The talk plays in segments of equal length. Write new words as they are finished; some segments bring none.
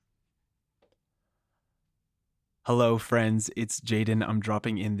Hello, friends. It's Jaden. I'm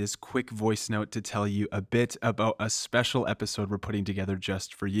dropping in this quick voice note to tell you a bit about a special episode we're putting together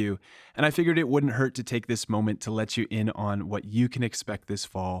just for you. And I figured it wouldn't hurt to take this moment to let you in on what you can expect this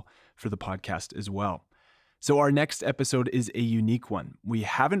fall for the podcast as well. So, our next episode is a unique one. We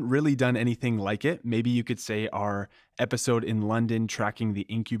haven't really done anything like it. Maybe you could say our episode in London tracking the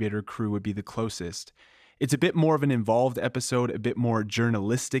incubator crew would be the closest. It's a bit more of an involved episode, a bit more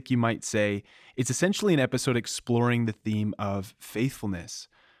journalistic, you might say. It's essentially an episode exploring the theme of faithfulness.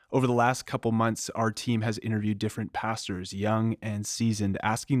 Over the last couple months, our team has interviewed different pastors, young and seasoned,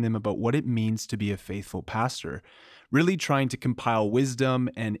 asking them about what it means to be a faithful pastor, really trying to compile wisdom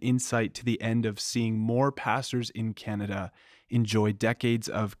and insight to the end of seeing more pastors in Canada enjoy decades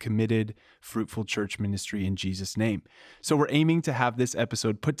of committed, fruitful church ministry in Jesus' name. So we're aiming to have this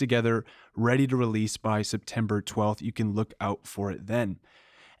episode put together, ready to release by September 12th. You can look out for it then.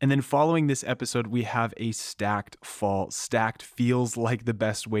 And then following this episode, we have a stacked fall. Stacked feels like the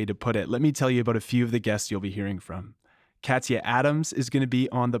best way to put it. Let me tell you about a few of the guests you'll be hearing from. Katya Adams is going to be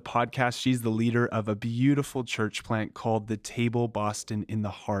on the podcast. She's the leader of a beautiful church plant called The Table Boston in the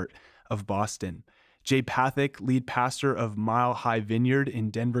heart of Boston. Jay Pathak, lead pastor of Mile High Vineyard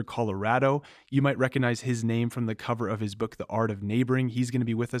in Denver, Colorado. You might recognize his name from the cover of his book, The Art of Neighboring. He's going to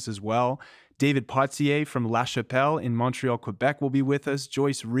be with us as well. David Potier from La Chapelle in Montreal, Quebec will be with us.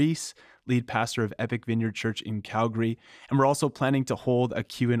 Joyce Reese, lead pastor of Epic Vineyard Church in Calgary. And we're also planning to hold a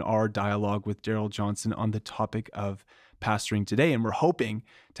Q&R dialogue with Daryl Johnson on the topic of pastoring today. And we're hoping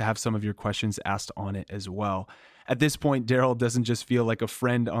to have some of your questions asked on it as well. At this point, Daryl doesn't just feel like a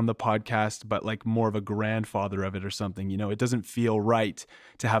friend on the podcast, but like more of a grandfather of it or something. You know, it doesn't feel right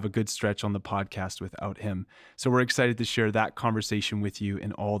to have a good stretch on the podcast without him. So we're excited to share that conversation with you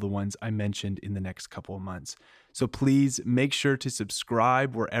and all the ones I mentioned in the next couple of months. So please make sure to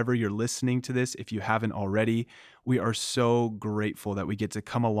subscribe wherever you're listening to this if you haven't already. We are so grateful that we get to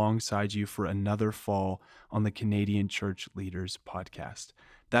come alongside you for another fall on the Canadian Church Leaders Podcast.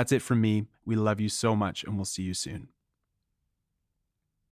 That's it from me. We love you so much, and we'll see you soon.